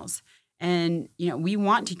professionals. And, we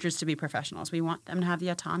want teachers to be professionals. We want them to have the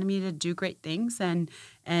autonomy to do great things and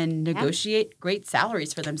negotiate great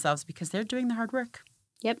salaries for themselves because they're doing the hard work.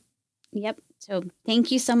 Yep. So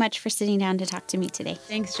thank you so much for sitting down to talk to me today.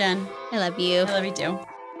 Thanks, Jen. I love you. I love you too.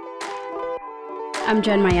 I'm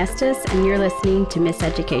Jen Maestas, and you're listening to Miss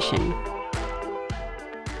Education.